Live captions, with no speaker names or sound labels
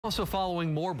Also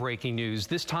following more breaking news,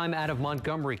 this time out of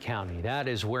Montgomery County. That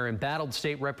is where embattled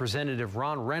State Representative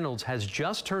Reynolds has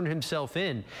just turned himself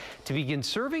in to begin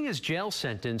serving his jail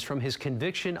sentence from his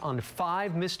conviction on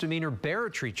 5 misdemeanor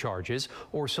barratry charges,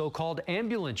 or so-called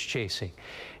ambulance chasing.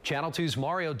 Channel 2's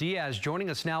Mario Diaz joining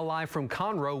us now live from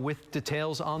Conroe with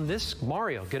details on this.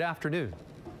 Mario, good afternoon.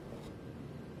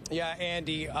 Yeah,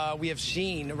 Andy, we have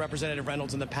seen Representative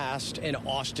Reynolds in the past in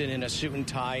Austin in a suit and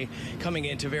tie coming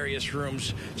into various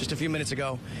rooms. Just a few minutes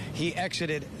ago, he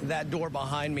exited that door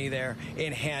behind me there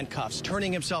in handcuffs,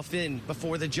 turning himself in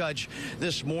before the judge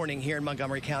this morning here in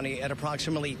Montgomery County at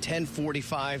approximately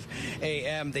 10:45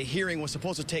 a.m. The hearing was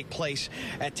supposed to take place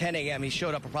at 10 a.m. He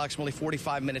showed up approximately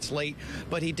 45 minutes late,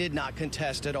 but he did not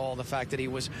contest at all the fact that he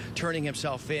was turning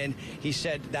himself in. He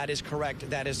said that is correct.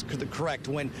 That is correct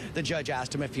when the judge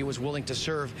asked him if he was willing to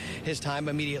serve his time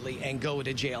immediately and go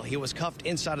to jail. He was cuffed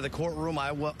inside of the courtroom.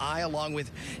 I along with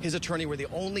his attorney, were the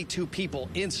only 2 people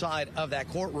inside of that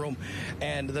courtroom,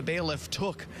 and the bailiff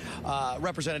took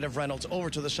Representative Reynolds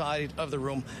over to the side of the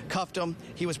room, cuffed him,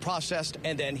 he was processed,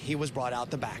 and then he was brought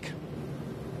out the back.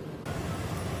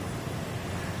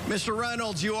 Mr.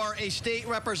 Reynolds, you are a state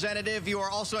representative. You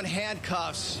are also in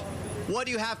handcuffs. What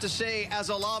do you have to say as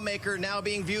a lawmaker now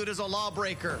being viewed as a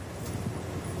lawbreaker?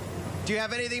 Do you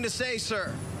have anything to say,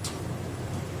 sir?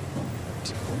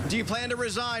 Do you plan to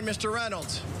resign, Mr.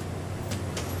 Reynolds?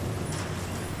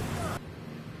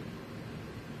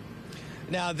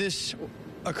 Now, this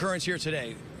occurrence here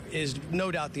today is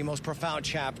no doubt the most profound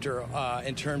chapter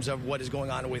in terms of what is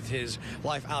going on with his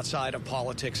life outside of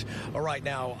politics right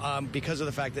now, because of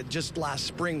the fact that just last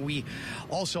spring we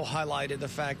also highlighted the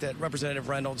fact that Representative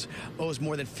Reynolds owes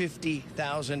more than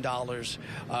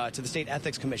 $50,000 to the State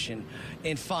Ethics Commission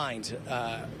in fines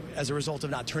as a result of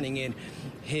not turning in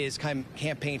his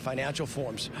campaign financial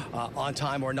forms on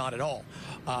time or not at all.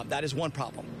 That is one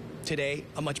problem. Today,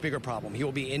 a much bigger problem. He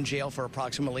will be in jail for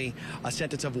approximately a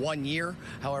sentence of 1 year.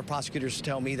 However, prosecutors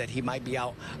tell me that he might be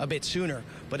out a bit sooner,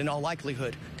 but in all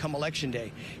likelihood, come Election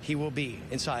Day, he will be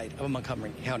inside of a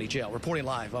Montgomery County jail. Reporting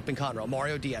live up in Conroe,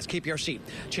 Mario Diaz, KPRC,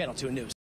 Channel 2 News.